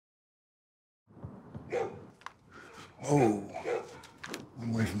Oh,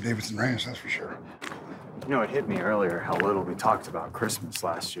 I'm away from Davidson Ranch, that's for sure. You know, it hit me earlier how little we talked about Christmas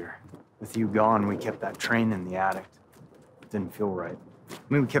last year. With you gone, we kept that train in the attic. It didn't feel right. I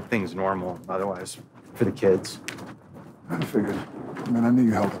mean, we kept things normal, otherwise, for the kids. I figured. I mean, I knew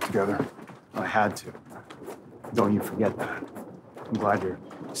you held it together. I had to. Don't you forget that. I'm glad you're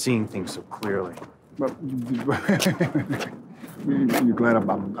seeing things so clearly. But you're glad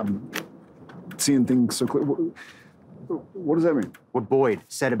I'm seeing things so clear. What does that mean? What Boyd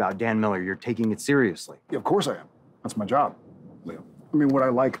said about Dan Miller, you're taking it seriously. Yeah, of course I am. That's my job, Leo. I mean, would I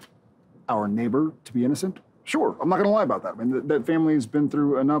like our neighbor to be innocent? Sure, I'm not gonna lie about that. I mean, that family's been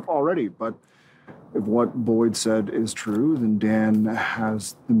through enough already, but if what Boyd said is true, then Dan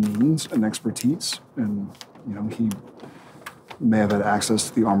has the means and expertise, and, you know, he may have had access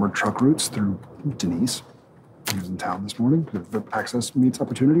to the armored truck routes through Denise. He was in town this morning. If access meets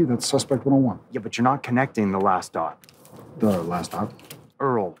opportunity, that's suspect 101. Yeah, but you're not connecting the last dot. The last dot?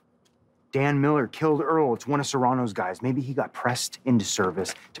 Earl. Dan Miller killed Earl. It's one of Serrano's guys. Maybe he got pressed into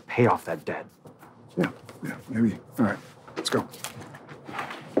service to pay off that debt. Yeah, maybe. All right, let's go.